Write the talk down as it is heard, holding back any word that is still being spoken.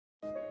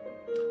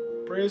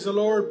Praise the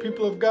Lord,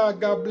 people of God.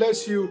 God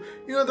bless you.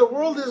 You know, the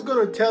world is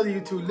going to tell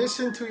you to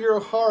listen to your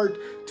heart,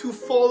 to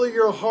follow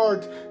your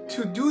heart,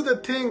 to do the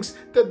things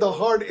that the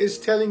heart is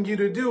telling you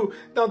to do.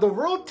 Now, the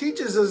world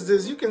teaches us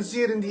this. You can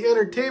see it in the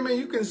entertainment.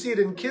 You can see it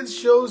in kids'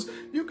 shows.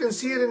 You can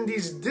see it in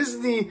these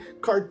Disney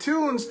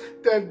cartoons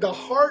that the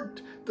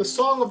heart, the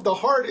song of the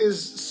heart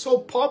is so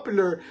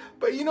popular.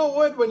 But you know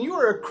what? When you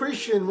are a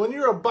Christian, when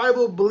you're a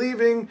Bible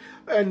believing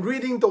and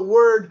reading the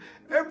Word,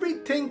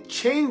 everything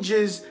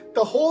changes.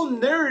 The whole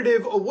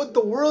narrative of what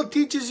the world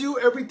teaches you,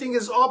 everything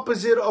is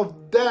opposite of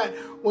that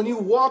when you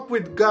walk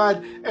with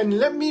God. And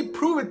let me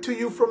prove it to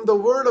you from the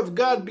Word of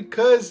God,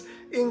 because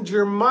in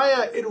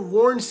Jeremiah it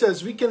warns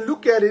us. We can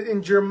look at it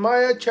in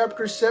Jeremiah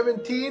chapter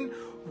 17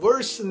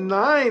 verse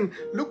 9.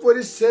 Look what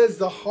it says.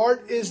 The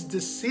heart is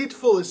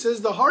deceitful. It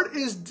says the heart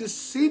is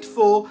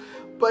deceitful,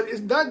 but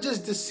it's not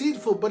just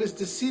deceitful, but it's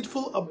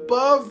deceitful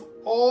above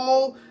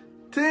all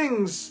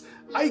things.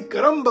 Ay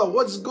caramba,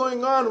 what's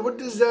going on? What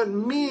does that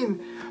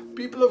mean?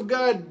 People of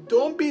God,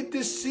 don't be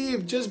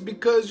deceived just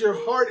because your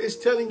heart is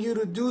telling you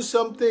to do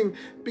something,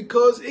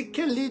 because it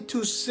can lead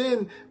to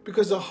sin,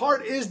 because the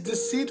heart is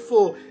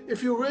deceitful.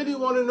 If you really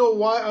want to know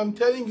why I'm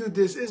telling you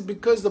this, is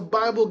because the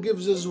Bible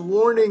gives us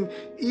warning.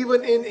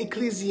 Even in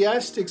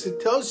Ecclesiastes, it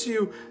tells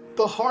you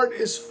the heart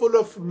is full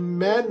of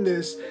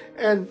madness.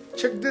 And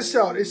check this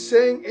out. It's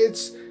saying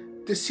it's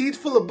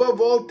deceitful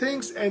above all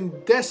things and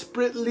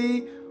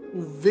desperately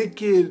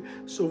wicked.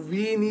 So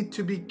we need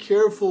to be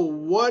careful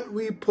what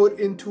we put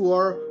into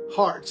our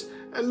hearts.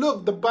 And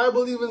look, the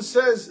Bible even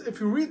says, if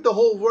you read the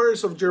whole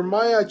verse of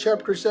Jeremiah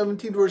chapter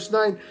 17 verse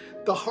 9,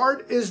 the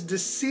heart is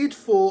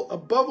deceitful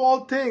above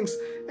all things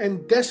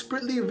and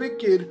desperately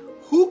wicked.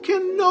 Who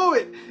can know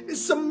it?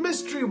 It's a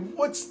mystery.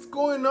 What's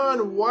going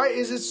on? Why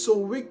is it so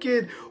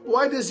wicked?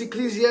 Why does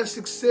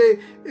Ecclesiastes say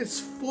it's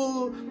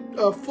full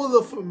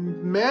of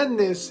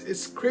madness?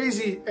 It's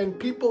crazy, and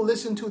people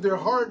listen to their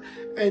heart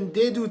and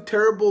they do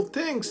terrible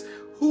things.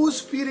 Who's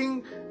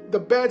feeding the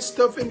bad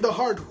stuff in the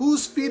heart?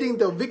 Who's feeding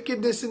the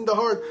wickedness in the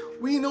heart?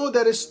 We know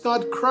that it's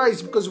not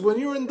Christ, because when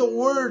you're in the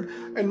Word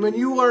and when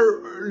you are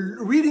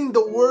reading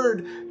the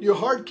Word, your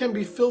heart can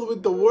be filled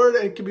with the Word,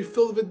 and it can be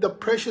filled with the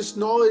precious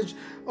knowledge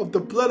of the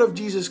blood of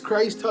Jesus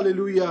Christ.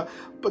 Hallelujah.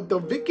 But the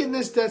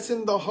wickedness that's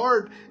in the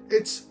heart,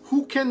 it's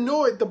who can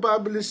know it, the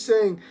Bible is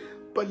saying.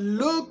 But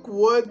look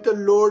what the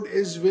Lord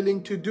is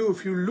willing to do.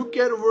 If you look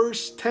at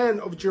verse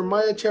 10 of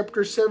Jeremiah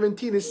chapter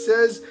 17, it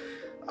says,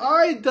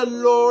 I the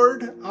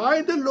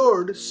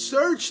Lord,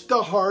 search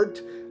the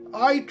heart.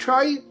 I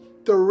try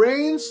the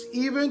reins,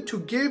 even to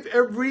give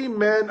every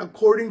man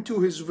according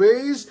to his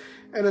ways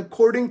and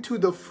according to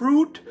the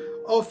fruit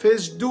of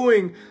his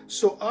doing.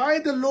 So I,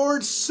 the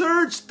Lord,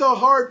 search the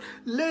heart.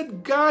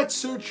 Let God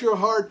search your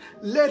heart.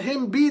 Let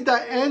him be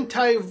the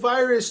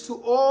antivirus to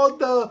all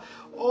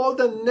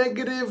the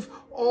negative,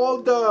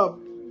 all the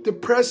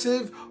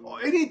depressive,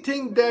 or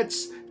anything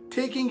that's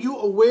taking you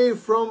away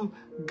from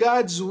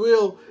God's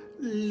will.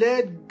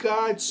 Let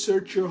God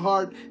search your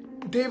heart.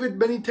 David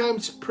many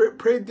times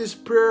prayed this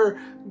prayer: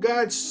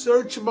 God,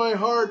 search my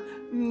heart,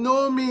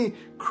 know me,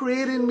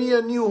 create in me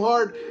a new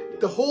heart.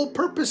 The whole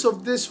purpose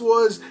of this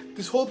prayer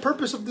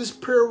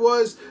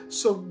was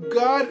so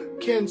God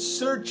can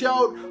search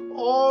out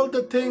all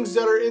the things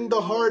that are in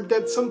the heart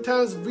that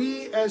sometimes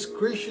we as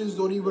Christians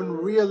don't even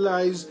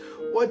realize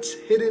what's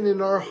hidden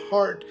in our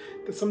heart.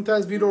 That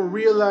sometimes we don't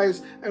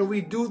realize, and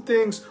we do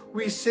things,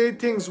 we say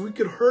things, we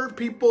could hurt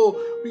people,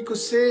 we could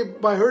say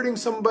by hurting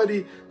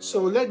somebody.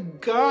 So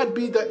let God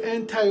be the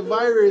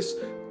antivirus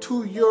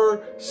to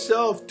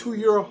yourself, to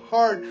your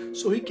heart,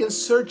 so he can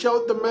search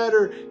out the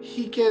matter.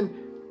 He can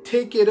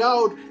take it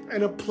out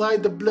and apply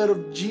the blood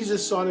of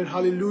Jesus on it.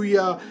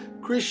 Hallelujah.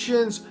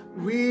 Christians,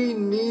 we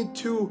need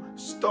to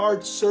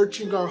start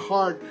searching our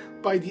heart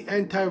by the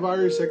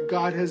antivirus that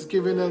God has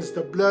given us,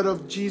 the blood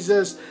of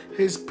Jesus,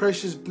 his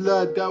precious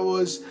blood that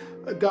was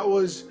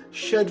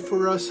shed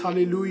for us.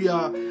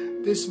 Hallelujah.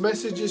 This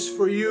message is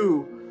for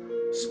you,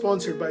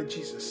 sponsored by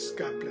Jesus.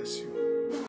 God bless you.